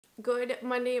Good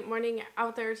Monday morning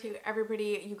out there to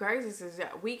everybody. You guys, this is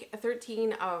week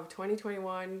 13 of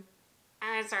 2021.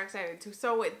 I'm so excited.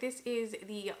 So this is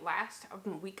the last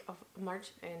week of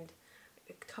March and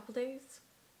a couple days,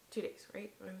 2 days,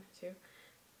 right? 1, 2,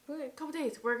 a couple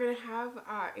days. We're gonna have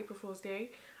April Fool's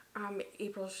Day.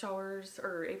 April showers,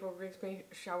 or April brings May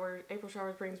showers. April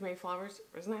showers brings May flowers.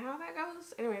 Isn't that how that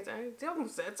goes? Anyways,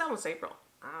 it's almost April.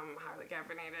 I'm highly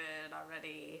caffeinated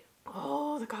already.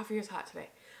 Oh, the coffee is hot today.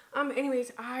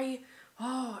 Anyways, I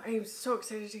am so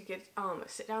excited to get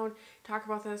sit down, talk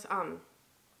about this.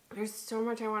 There's so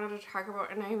much I wanted to talk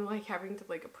about, and I'm like having to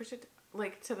like push it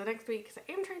like to the next week because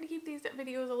I am trying to keep these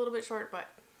videos a little bit short. But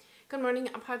good morning,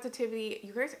 positivity,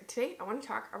 you guys. Today I want to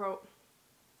talk about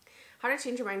how to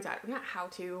change your mindset. Not how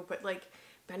to, but like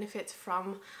benefits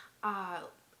from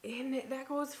and that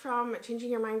goes from changing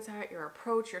your mindset, your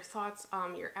approach, your thoughts,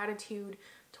 your attitude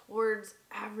towards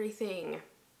everything.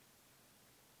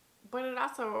 But it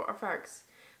also affects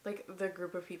like the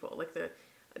group of people, like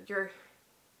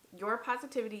your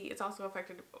positivity is also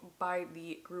affected by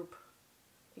the group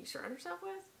that you surround yourself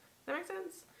with. Does that make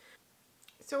sense?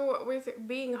 So with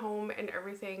being home and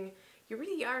everything, you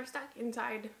really are stuck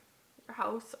inside your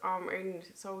house, and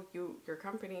so your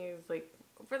company is like,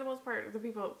 for the most part, the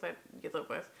people that you live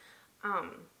with.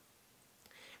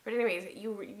 But anyways,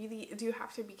 you really do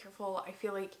have to be careful, I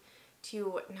feel like,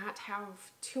 to not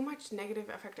have too much negative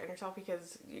effect on yourself,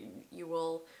 because you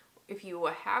will, if you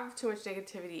have too much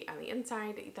negativity on the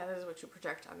inside, that is what you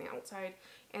project on the outside,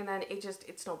 and then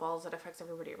it snowballs. It affects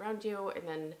everybody around you, and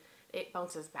then it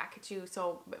bounces back at you.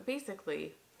 So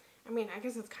basically, I mean, I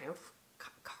guess it's kind of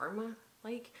karma.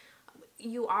 Like,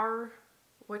 you are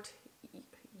what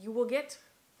you will get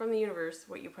from the universe,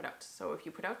 what you put out. So if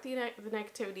you put out the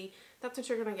negativity, that's what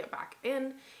you're gonna get back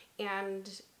in. And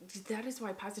that is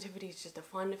why positivity is just a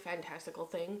fun, fantastical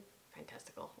thing.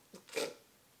 Fantastical.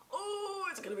 Oh,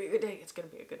 it's gonna be a good day. It's gonna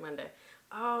be a good Monday.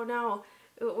 Oh no,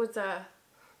 it was the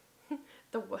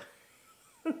the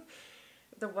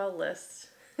well list.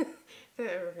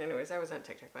 Anyways, I was on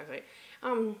TikTok last night.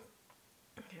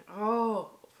 Okay.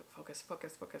 Oh, focus.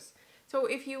 So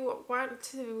if you want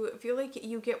to feel like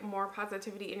you get more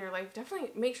positivity in your life,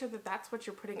 definitely make sure that that's what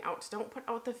you're putting out. Don't put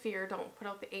out the fear, don't put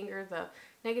out the anger, the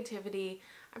negativity.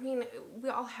 I mean, we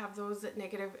all have those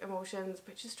negative emotions,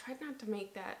 but just try not to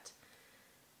make that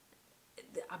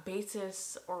a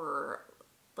basis or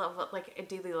like a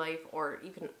daily life, or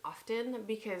even often,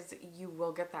 because you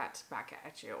will get that back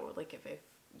at you. Like if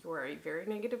you are a very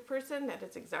negative person, that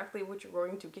is exactly what you're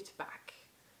going to get back.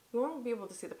 You won't be able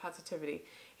to see the positivity.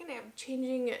 And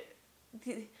changing it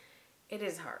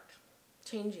is hard.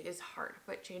 Change is hard,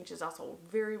 but change is also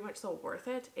very much so worth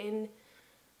it in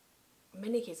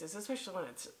many cases, especially when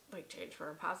it's like change for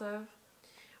a positive.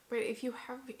 But if you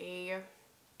have a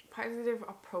positive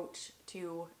approach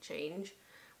to change,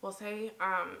 we'll say,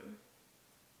 I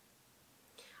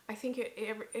think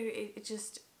it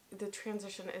just, the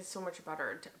transition is so much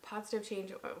better. Positive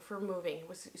change for moving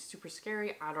was super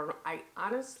scary. I don't know. I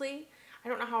honestly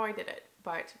don't know how I did it,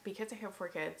 but because I have 4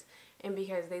 kids, and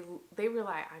because they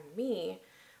rely on me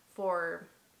for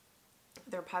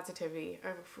their positivity,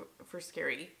 for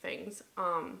scary things,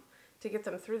 to get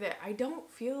them through that, I don't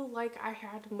feel like I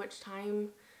had much time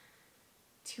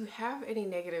to have any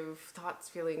negative thoughts,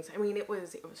 feelings. I mean, it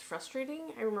was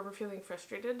frustrating. I remember feeling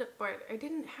frustrated, but I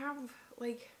didn't have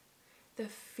like the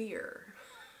fear.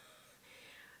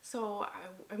 So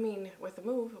I mean, with the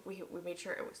move, we made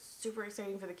sure it was super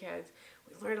exciting for the kids.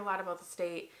 We learned a lot about the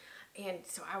state, and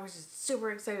so I was just super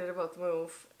excited about the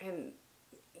move. And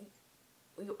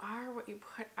you are what you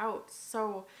put out.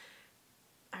 So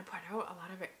I put out a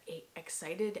lot of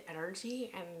excited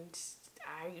energy, and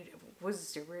I was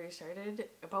super excited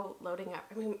about loading up.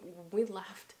 I mean, we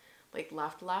left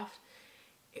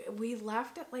we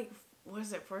left at like,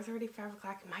 was it 4:30, 5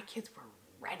 o'clock? My kids were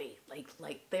ready.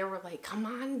 Like they were like, come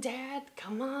on, Dad,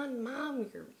 come on, Mom.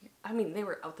 I mean, they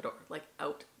were out the door, like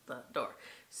out the door.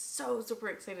 So super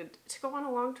excited to go on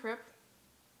a long trip.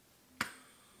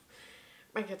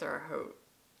 My kids are a hoot.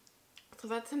 So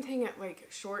that's something like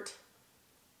short.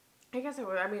 I guess it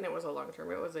was, I mean, it was a long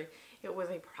term. It was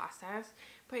a process,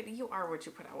 but you are what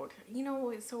you put out. You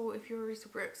know, so if you're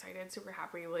super excited, super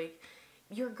happy, like,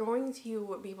 you're going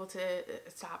to be able to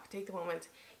stop, take the moment.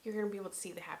 You're going to be able to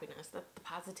see the happiness, the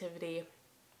positivity,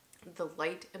 the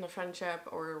light in a friendship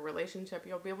or a relationship.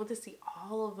 You'll be able to see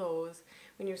all of those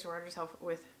when you surround yourself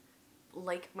with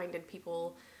like-minded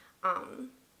people. And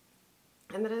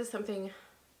that is something,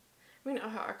 I mean,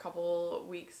 a couple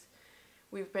weeks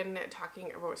we've been talking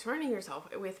about surrounding yourself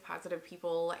with positive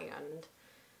people and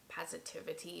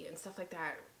positivity and stuff like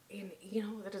that. And you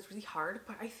know, that is really hard,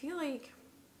 but I feel like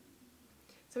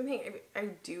something I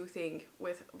do think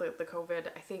with the COVID,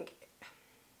 I think,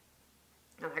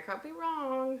 and I could be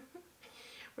wrong,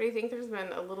 but I think there's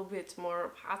been a little bit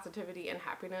more positivity and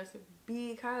happiness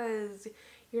because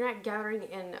you're not gathering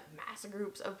in mass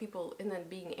groups of people and then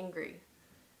being angry,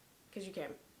 because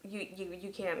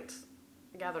you can't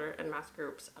gather in mass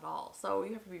groups at all. So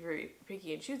you have to be very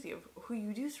picky and choosy of who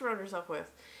you do surround yourself with.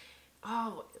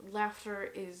 Oh, laughter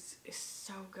is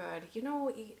so good. You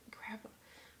know, grab,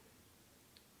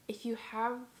 if you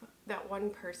have that one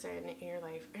person in your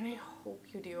life, and I hope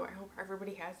you do, I hope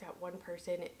everybody has that one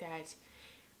person that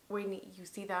when you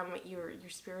see them, your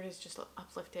spirit is just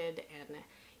uplifted and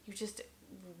you just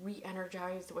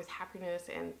re-energized with happiness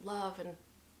and love and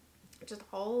just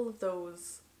all of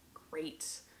those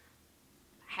great,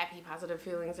 happy, positive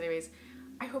feelings. Anyways,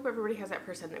 I hope everybody has that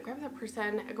person. Grab that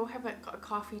person, go have a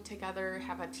coffee together,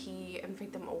 have a tea,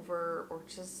 invite them over, or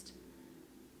just,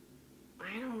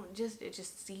 I don't,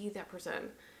 just see that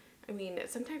person. I mean,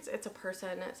 sometimes it's a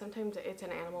person, sometimes it's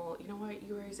an animal. You know what,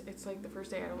 you guys, it's like the first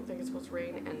day, I don't think it's supposed to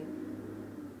rain, and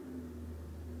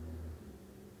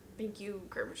thank you,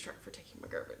 garbage truck, for taking my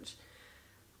garbage.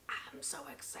 I'm so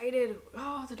excited.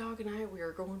 Oh, the dog and I, we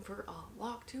are going for a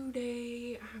walk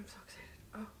today. I'm so excited.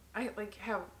 Oh, I like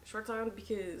have shorts on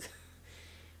because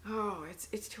oh,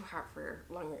 it's too hot for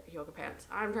long yoga pants.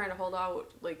 I'm trying to hold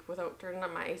out like without turning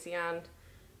on my AC on.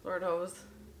 Lord knows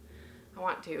I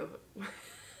want to.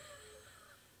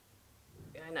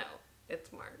 I know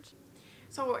it's March,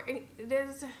 so it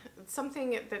is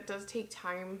something that does take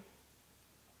time.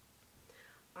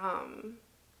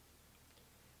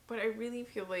 But I really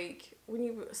feel like when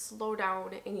you slow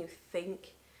down and you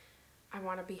think, I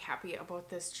want to be happy about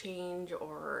this change,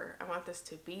 or I want this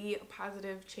to be a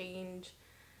positive change,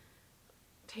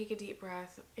 take a deep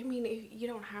breath. I mean, you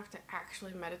don't have to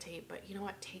actually meditate, but you know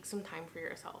what? Take some time for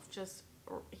yourself. Just,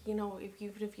 or, you know,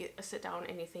 even if you sit down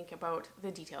and you think about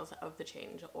the details of the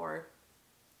change or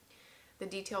the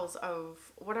details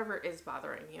of whatever is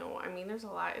bothering you. I mean, there's a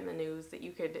lot in the news that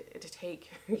you could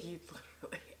take you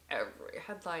literally every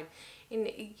headline and,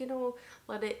 you know,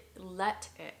 let it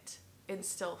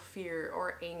instill fear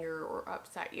or anger or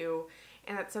upset you.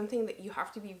 And that's something that you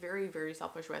have to be very, very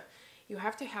selfish with. You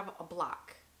have to have a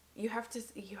block. You have to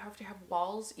have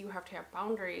walls. You have to have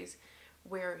boundaries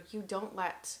where you don't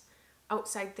let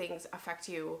outside things affect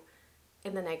you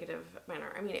in the negative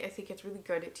manner. I mean, I think it's really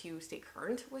good to stay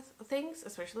current with things,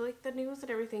 especially like the news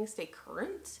and everything, stay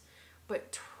current,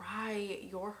 but try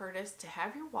your hardest to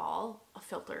have your wall, a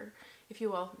filter, if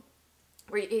you will,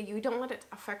 where you don't let it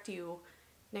affect you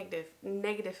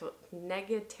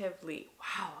negatively.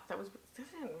 Wow,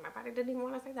 my body didn't even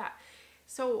want to say that.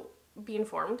 So be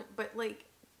informed, but like,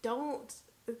 don't,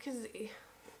 because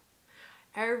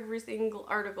every single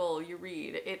article you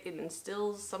read, it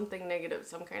instills something negative,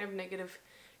 some kind of negative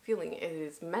feeling. It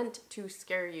is meant to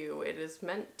scare you. It is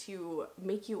meant to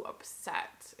make you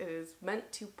upset. It is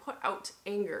meant to put out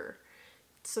anger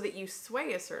so that you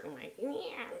sway a certain way.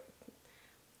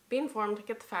 Be informed,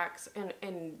 get the facts,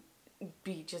 and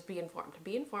be informed.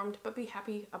 Be informed, but be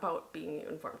happy about being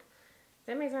informed. Does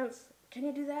that make sense? Can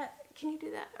you do that? Can you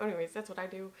do that? Anyways, that's what I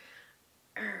do.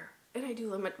 And I do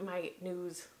limit my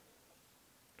news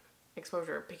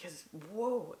exposure because,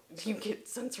 whoa, you get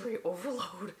sensory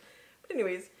overload. But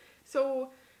anyways,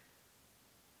 so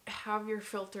have your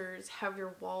filters, have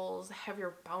your walls, have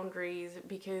your boundaries,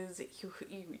 because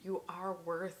you are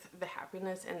worth the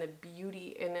happiness and the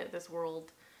beauty in this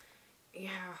world.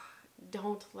 Yeah,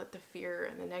 don't let the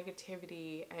fear and the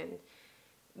negativity and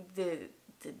the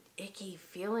icky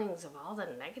feelings of all the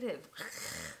negative,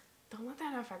 don't let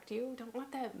that affect you. Don't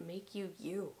let that make you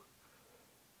you.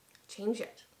 Change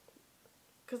it.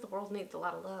 Because the world needs a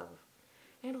lot of love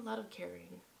and a lot of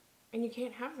caring. And you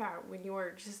can't have that when you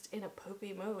are just in a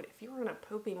poopy mode. If you are in a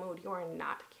poopy mode, you are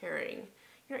not caring.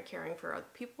 You're not caring for other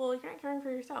people. You're not caring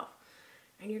for yourself.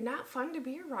 And you're not fun to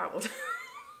be around.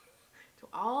 To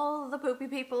all the poopy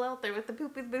people out there with the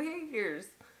poopy behaviors,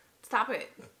 stop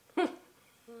it.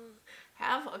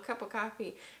 Have a cup of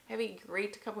coffee. Have a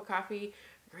great cup of coffee,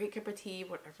 a great cup of tea,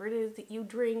 whatever it is that you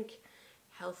drink.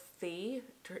 Healthy.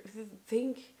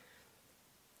 Think.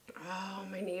 Oh,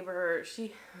 my neighbor,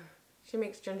 she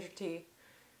makes ginger tea.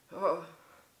 Oh,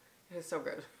 it is so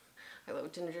good. I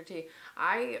love ginger tea.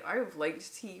 I've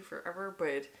liked tea forever,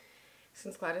 but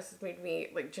since Gladys has made me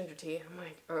like ginger tea, I'm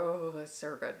like, oh, that's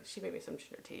so good. She made me some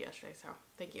ginger tea yesterday, so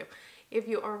thank you. If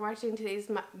you are watching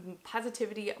today's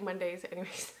Positivity Mondays,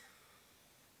 anyways,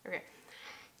 okay,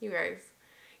 you guys,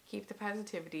 keep the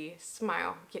positivity,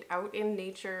 smile, get out in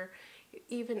nature,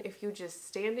 Even if you just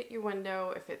stand at your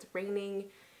window, if it's raining,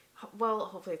 well,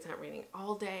 hopefully it's not raining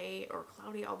all day or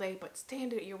cloudy all day, but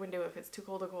stand at your window if it's too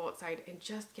cold to go outside and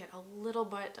just get a little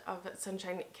bit of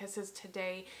sunshine kisses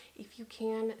today. If you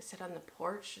can, sit on the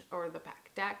porch or the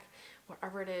back deck,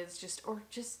 whatever it is, just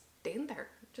stand there.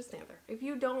 Just stand there. If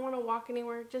you don't want to walk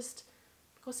anywhere, just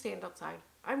go stand outside.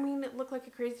 I mean, it looked like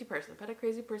a crazy person, but a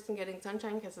crazy person getting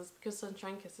sunshine kisses, because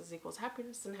sunshine kisses equals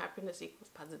happiness, and happiness equals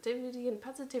positivity, and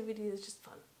positivity is just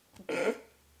fun.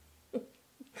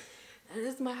 That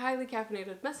is my highly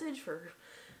caffeinated message for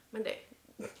Monday.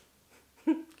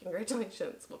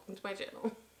 Congratulations. Welcome to my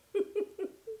channel.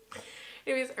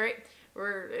 Anyways, alright.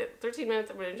 We're at 13 minutes.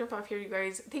 I'm going to jump off here, you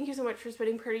guys. Thank you so much for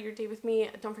spending part of your day with me.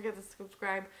 Don't forget to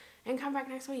subscribe and come back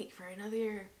next week for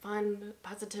another fun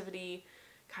positivity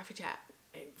coffee chat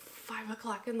at 5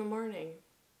 o'clock in the morning.